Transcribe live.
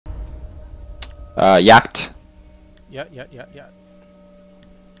Yacht. Yeah.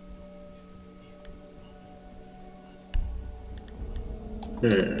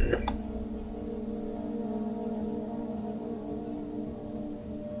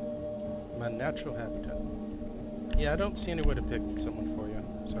 My natural habitat. Yeah, I don't see any way to pick someone for you.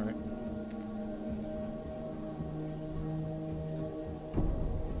 Sorry.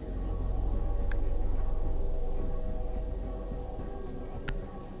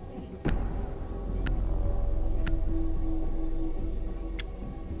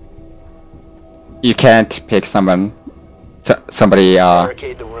 You can't pick someone. Somebody.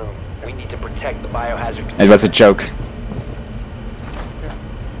 Barricade the room. We need to protect the biohazard. It was a joke.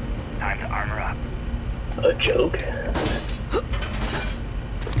 Time to armor up. A joke?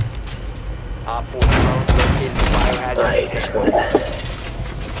 Op 4 drone located the biohazard. I hate this one.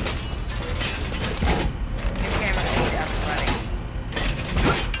 Camera feed up and running.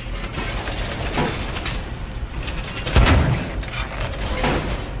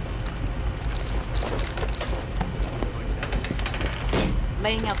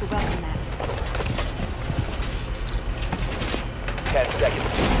 Laying out the welcome mat. 10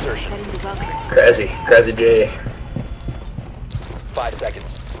 seconds to insertion. Setting the welcome. Crazy J. 5 seconds.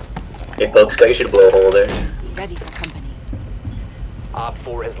 Hey, Pokes, you should blow a hole there. Ready for company. Op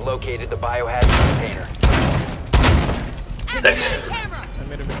 4 has located the biohazard container. Thanks. I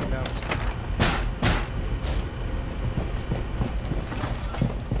made a Mickey Mouse.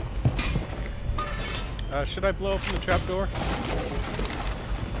 Should I blow open the trapdoor?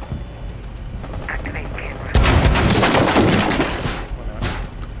 Activate camera. Why not?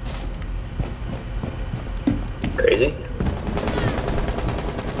 Crazy?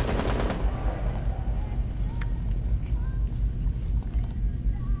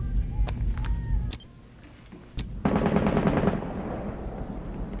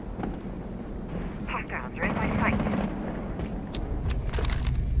 Hostiles are in my sight.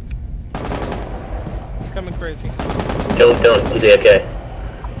 Coming crazy. Don't. He's AFK.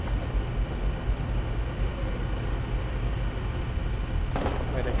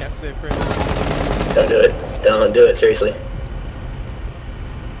 Wait, I can't say crazy. Don't do it. Don't do it, seriously.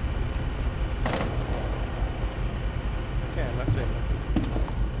 Okay, I'm not saying that.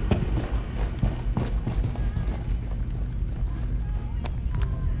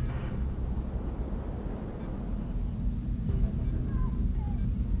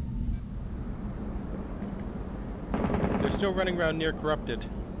 They're still running around near Corrupted.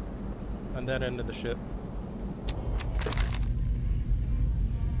 On that end of the ship.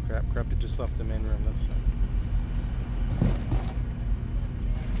 Crap, Corrupted just left the main room, that's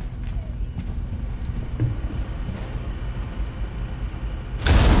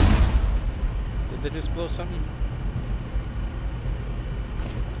Did they just blow something?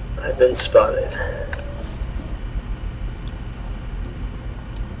 I've been spotted.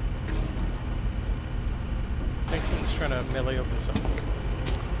 I think someone's trying to melee open something.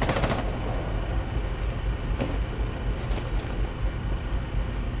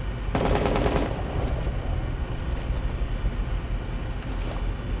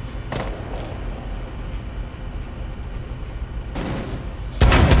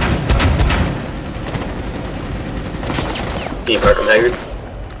 Can you mark him, Haggard?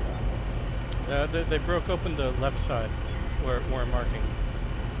 They broke open the left side, where I'm marking.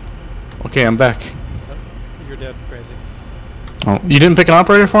 Okay, I'm back. You're dead, crazy. Oh, you didn't pick an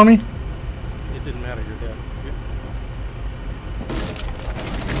operator for me? It didn't matter, you're dead.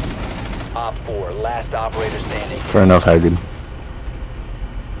 Op 4, last operator standing. Fair enough, Hagrid.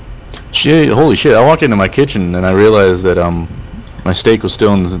 Shit, holy shit, I walked into my kitchen and I realized that my steak was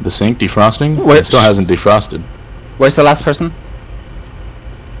still in the sink defrosting. It still hasn't defrosted. Where's the last person?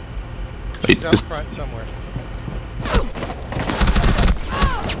 She's out front somewhere.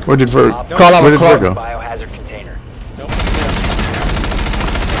 Where did Ver Op Crawl over, where did crawl. Ver go? Biohazard container. Nope.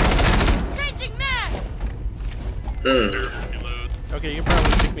 Changing mag! Okay, you can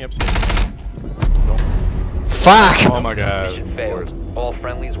probably pick me up soon. Fuck! Oh my god. Mission failed. All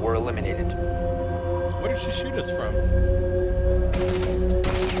friendlies were eliminated. Where did she shoot us from?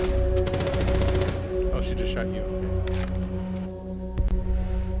 Oh, she just shot you. Okay.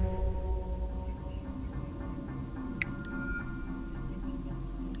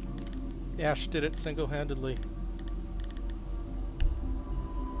 Ash did it single-handedly.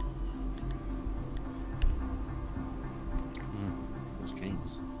 Those kings.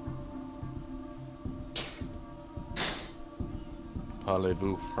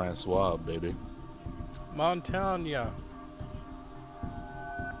 Parlez-vous Francois, baby. Montagna.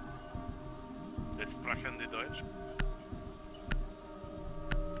 Sie sprechen die Deutsch?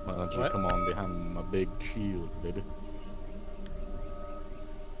 Why don't you What? come on behind my big shield, baby?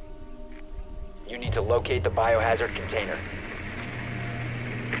 You need to locate the biohazard container.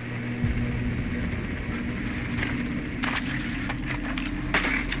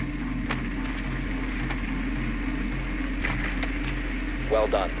 Well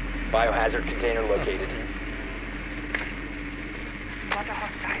done. Biohazard container located. What a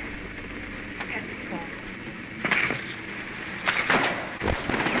hostile. Heavy smoke.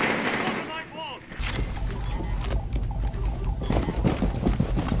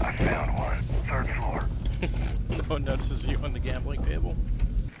 I found one. Third floor. No one notices you on the gambling table.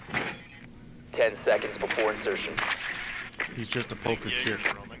 10 seconds before insertion. He's just a poker chip.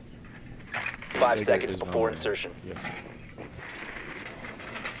 5 seconds before insertion. Yep.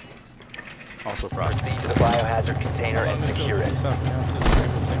 Also Frost. Proceed to the biohazard container How and long until secure it. this announces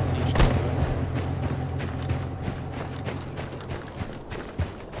Rainbow Six Siege to do it?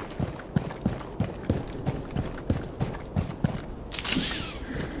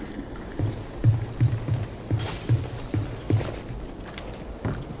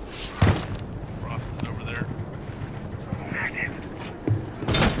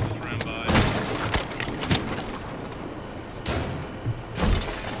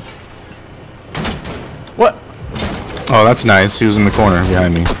 What? Oh, that's nice. He was in the corner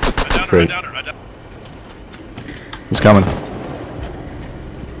behind me. Great. He's coming. I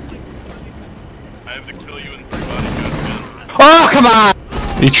have to kill you in 3 body shots again. Oh, come on!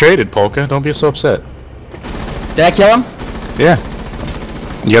 He traded, Polka. Don't be so upset. Did I kill him? Yeah.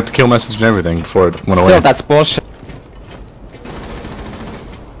 You got the kill message and everything before it went away. Still, that's bullshit.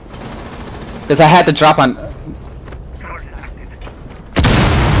 Because I had to drop on... Source active.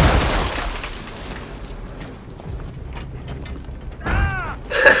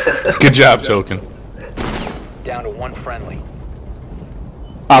 Good job, Token. Down to 1 friendly.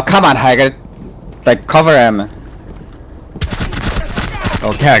 Oh, come on, Haggard. Like, cover him.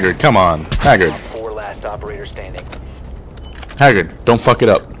 Oh, Haggard, come on. Haggard. 4 last operator standing. Haggard, don't fuck it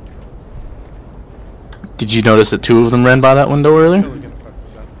up. Did you notice that 2 of them ran by that window earlier? Totally gonna fuck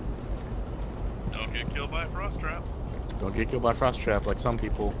this up. Don't get killed by a frost trap. Don't get killed by frost trap like some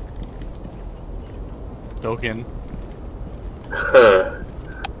people. Token. Huh.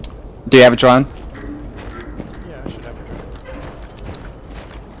 Do you have a drone? Yeah, I should have a drone.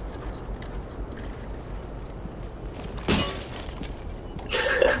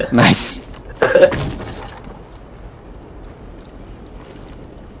 Nice.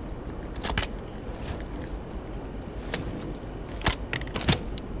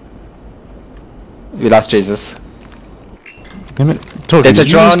 We lost Jesus. Damn it. Token, There's a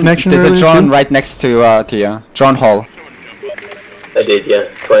did you lose drone. connection There's a earlier, drone too? right next to you. Drone hole. I did, yeah,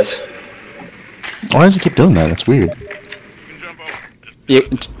 twice. Why does he keep doing that? That's weird. You can jump over.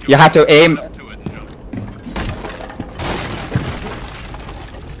 Just You have to aim. up to it and jump.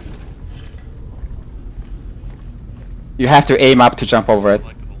 You have to aim up to jump over it.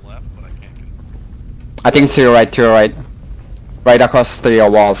 Like to the left, but I can't get. I think it's to your right. To your right. Right across the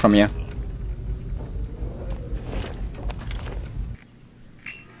wall from you.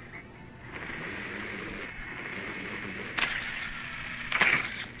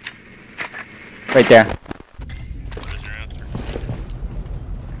 Right there. What is your answer?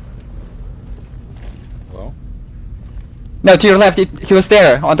 Hello? No, to your left. He was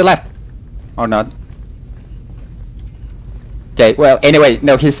there on the left. Or not. Okay, well, anyway,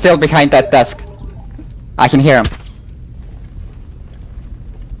 no, he's still behind that desk. I can hear him.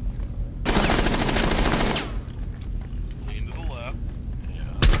 Lean to the left. Yeah.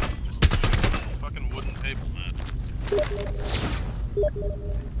 Just fucking wooden table, man.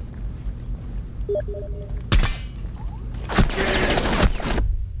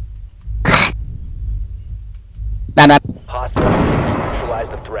 Nah. Hostile. Neutralize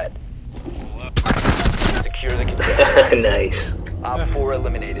the threat. Secure the container. Nice. Op 4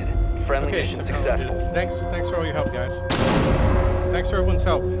 eliminated. Friendly Okay, mission so, successful. thanks for all your help, guys. Thanks for everyone's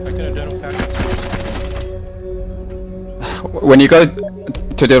help. I can addendum package. When you go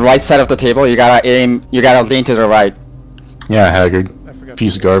to the right side of the table, you gotta aim. You gotta lean to the right. Yeah, Haggard. I forgot.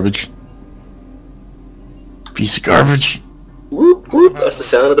 Piece of garbage. Piece of garbage. Whoop whoop, that's the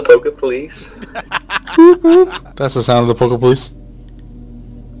sound of the poker police. That's the sound of the Poker Police.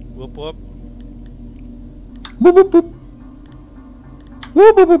 Whoop whoop. Boop, boop, boop.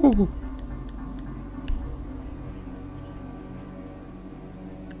 Boop, boop, boop, boop, boop.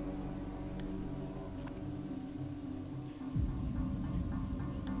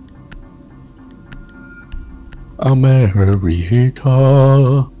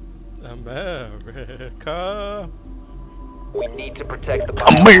 America. America. We need to protect the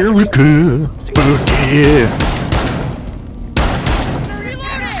biohazard America! Fuck yeah!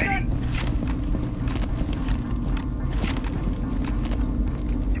 Reloading!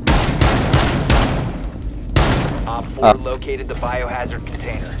 Op 4 located the biohazard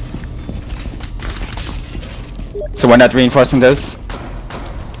container. So we're not reinforcing this?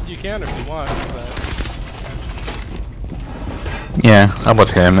 You can if you want, but Yeah, how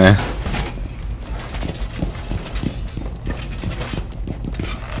about him, man?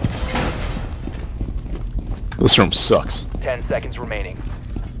 This room sucks. 10 seconds remaining.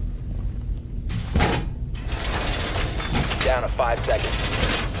 Down to 5 seconds.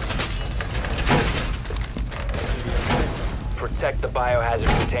 Protect the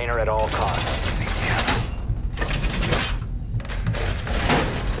biohazard container at all costs.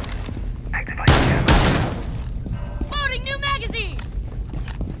 Activate camera. Loading new magazine!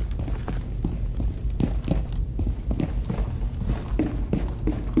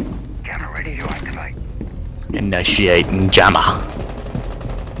 Camera ready to activate. Initiating jammer.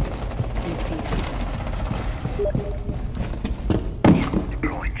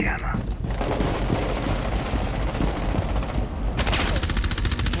 Deploying jammer.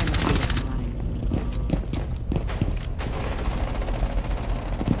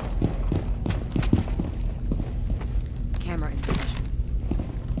 Camera in position.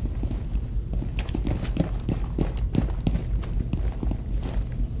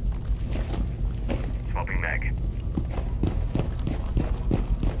 Swapping mag.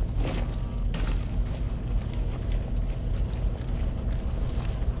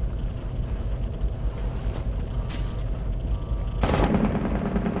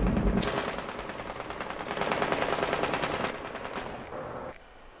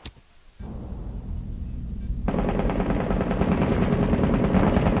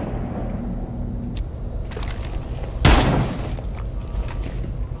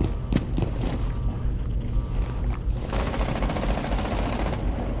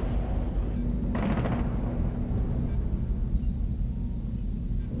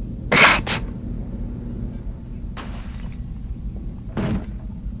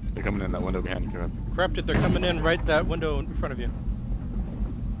 They're coming in that window behind you, Crab. Corrupted, they're coming in right that window in front of you.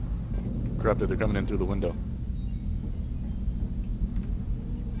 Corrupted, they're coming in through the window.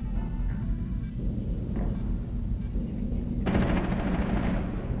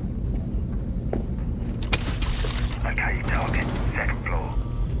 Okay, target. Second floor.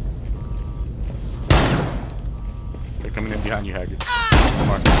 They're coming in behind you, Haggard. Come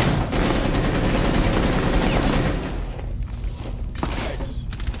on. Nice.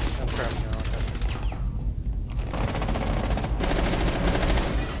 I'm crapping now.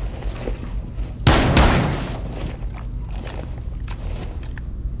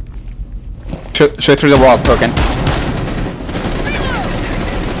 Shoot through the wall, Token.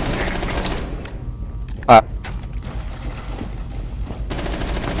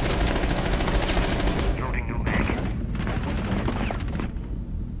 Loading new mag.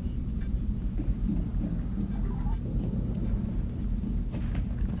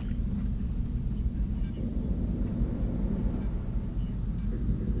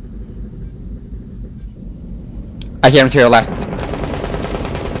 I hear him to your left.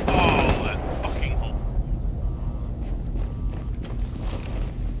 Oh, that fucking hole.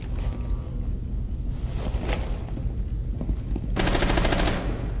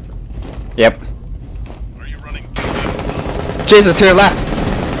 Yep. Are you running? Jesus, to your left!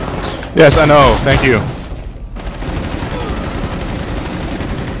 Yes, I know. Thank you.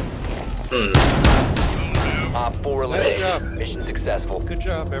 Op 4 Nice eliminated. job. Mission successful. Good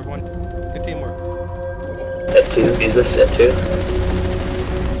job, everyone. Good teamwork. At 2, Jesus, at 2.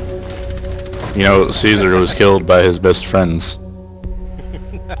 You know, Caesar was killed by his best friends.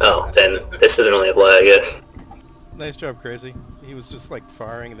 Oh, then this doesn't really apply, I guess. Nice job, Crazy. He was just like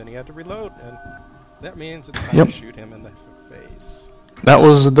firing and then he had to reload, and that means it's time Yep. to shoot him in the face. That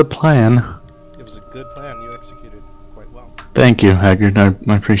was the plan. It was a good plan. You executed quite well. Thank you, Haggard. I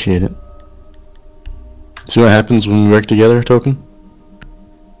appreciate it. See what happens when we work together, Token?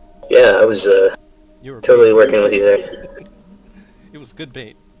 Yeah, I was You were totally working with you there. It was good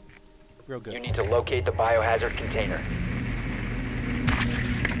bait. Real good. You need to locate the biohazard container.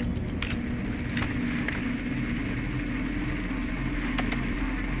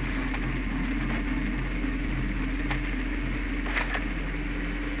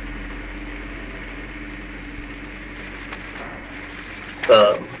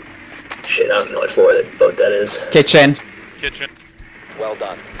 Shit, I don't know what for that boat that is. Kitchen. Kitchen. Well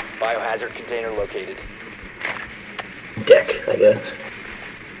done. Biohazard container located. Deck, I guess.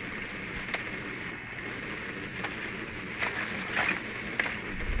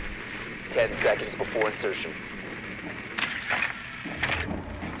 10 seconds before insertion.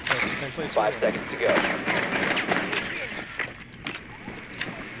 Oh, it's the same place. 5 seconds to go.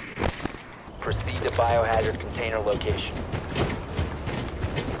 Proceed to biohazard container location.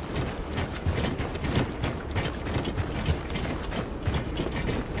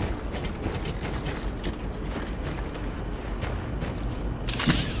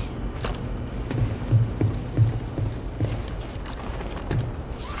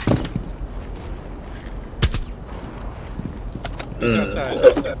 Who's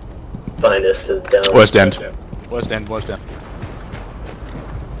outside? Find us the down. West end. West end. West end.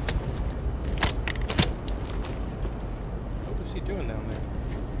 What was he doing down there?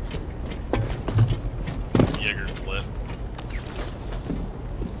 Jaeger's lit.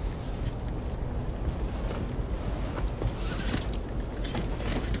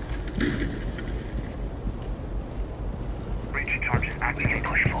 Breach charges actively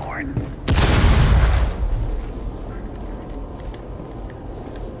push forward.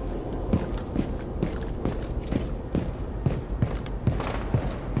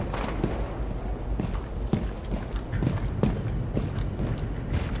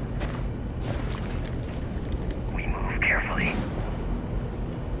 We move carefully.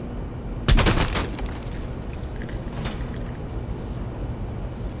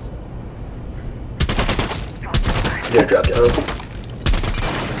 Is there a drop down?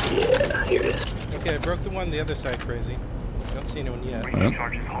 Yeah, here it is. Okay, I broke the one the other side, crazy. Don't see anyone yet. Breach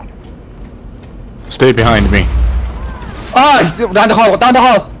charges hold. Stay behind me. Ah! Down the hall! Down the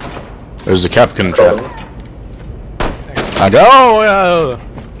hall! There's a Capcan trap. Crawling. I go. Oh,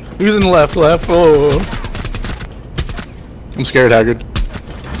 who's in the left? Left. Oh. I'm scared, Haggard.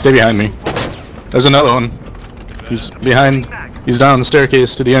 Stay behind me. There's another one. He's behind. He's down the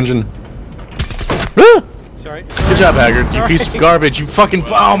staircase to the engine. Ah! Sorry. Good job, Haggard. You piece of garbage. You fucking.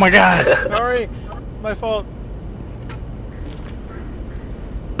 Oh my god. Sorry. My fault.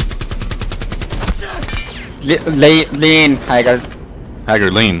 Lean, Haggard.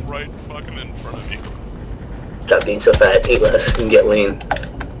 Haggard, lean. Right fucking in front of you. Stop being so fat, eat less, and get lean.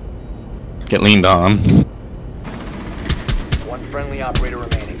 Get leaned on. One friendly operator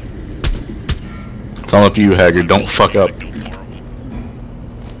remaining. It's all up to you, Haggard. Don't fuck up.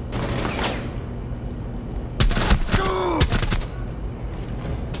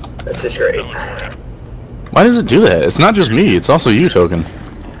 That's just great. Why does it do that? It's not just me. It's also you, Token.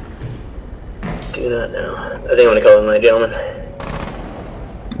 Do not know. I think I'm gonna call in my gentleman.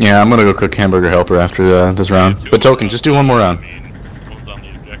 Yeah, I'm gonna go cook hamburger helper after this round. But Token, just do one more round. One's on the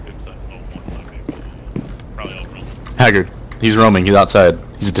objective side. Oh, one might be. Probably all room. Haggard, he's roaming. He's outside.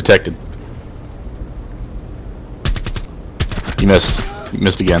 He's detected. You missed. You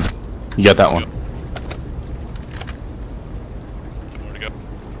missed again. You got that one. More to go.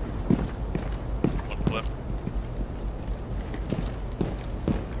 One flip.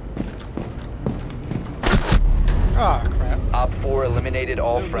 Ah, crap. Op 4 eliminated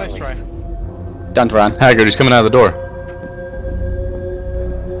all Nice friendlies. try. Don't run. Haggard, he's coming out of the door.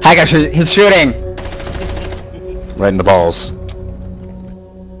 Haggard, he's shooting! Right in the balls.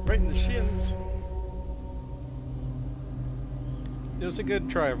 Right in the shins. It was a good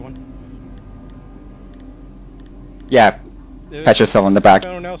try, everyone. Yeah, If pat yourself on the back.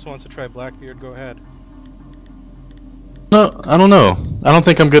 anyone else wants to try Blackbeard, go ahead. No, I don't know. I don't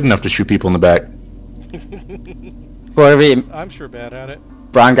think I'm good enough to shoot people in the back. For the I'm sure bad at it.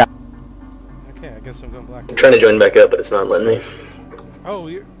 brown guy. Okay, I guess I'm going I'm Blackbeard. trying to join back up, but it's not letting me. Oh,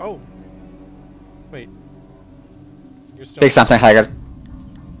 you're... Oh. Wait. You're still... Pick something, Haggard.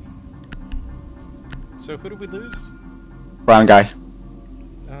 So who did we lose? Brown guy.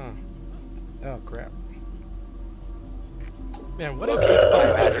 Oh. Oh, crap. Man, what is it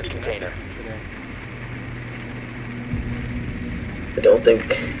Biohazard container. today? I don't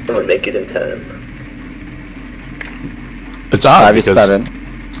think I'm gonna make it in time. It's odd because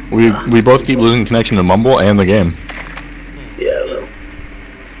 5-7. we both keep losing connection to Mumble and the game. Yeah, well.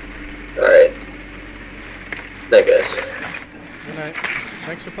 Alright. Night, guys. Good night.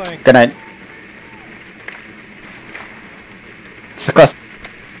 Thanks for playing. Good night. It's across.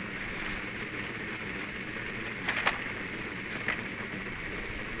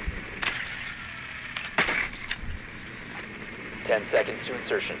 Ten seconds to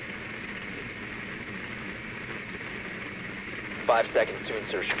insertion. 5 seconds to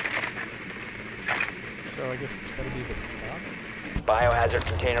insertion. So I guess it's gotta be the top. Biohazard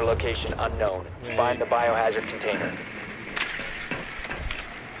container location unknown. Find the biohazard container.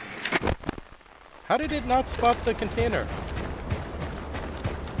 How did it not spot the container?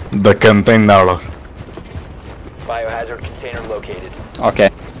 The container. Biohazard container located. Okay.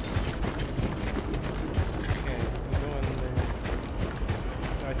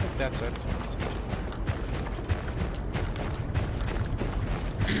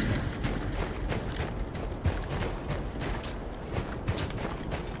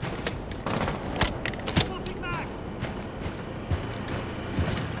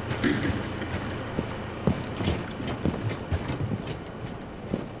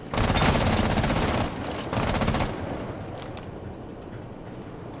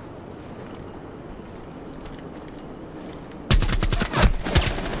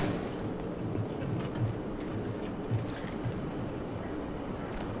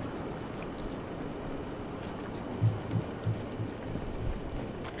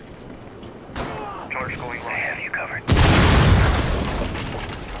 Sniper's going right. I have you covered.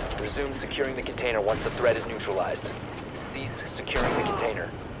 Resume securing the container once the threat is neutralized. Cease securing the container.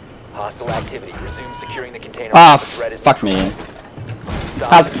 Hostile activity. Resume securing the container Ah, once the threat is fuck me. neutralized.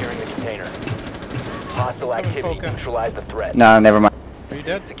 Stop Help. securing the container. Hostile activity. Poker. Neutralize the threat. No, never mind. Are you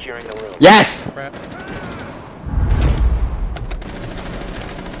dead? Securing the room. Yes! Crap.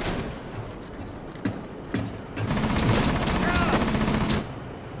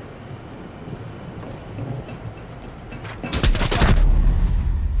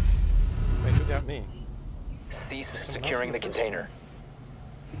 Wait, who got me? Cease Someone securing the else in the container.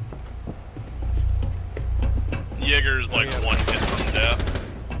 Jaeger's like yeah. one hit from death.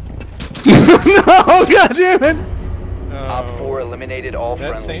 No, god damn it! Op 4 eliminated all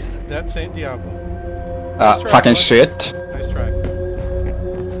friendlies. That's Saint Diablo. try, Fucking bud. shit. Nice try.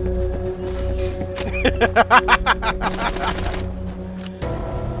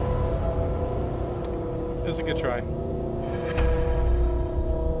 It was a good try.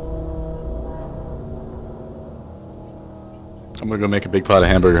 I'm gonna go make a big pot of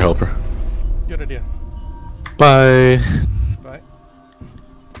hamburger helper. Good idea. Bye. Bye.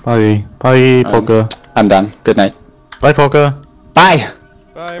 Bye. Bye, Polka. I'm done. Good night. Bye, Polka. Bye!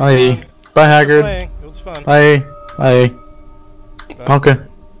 Bye, Bye. everyone. Bye, Haggard. Playing. It was fun. Bye. Bye. Bye. Polka.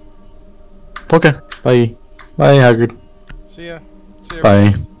 Polka. Bye. Bye, Haggard. See ya. See ya. Bye.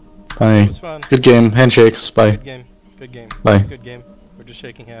 everyone. Bye. It was fun. Good game. Handshakes. Bye. Good game. Good game. Bye. Good game. We're just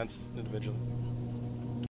shaking hands individually.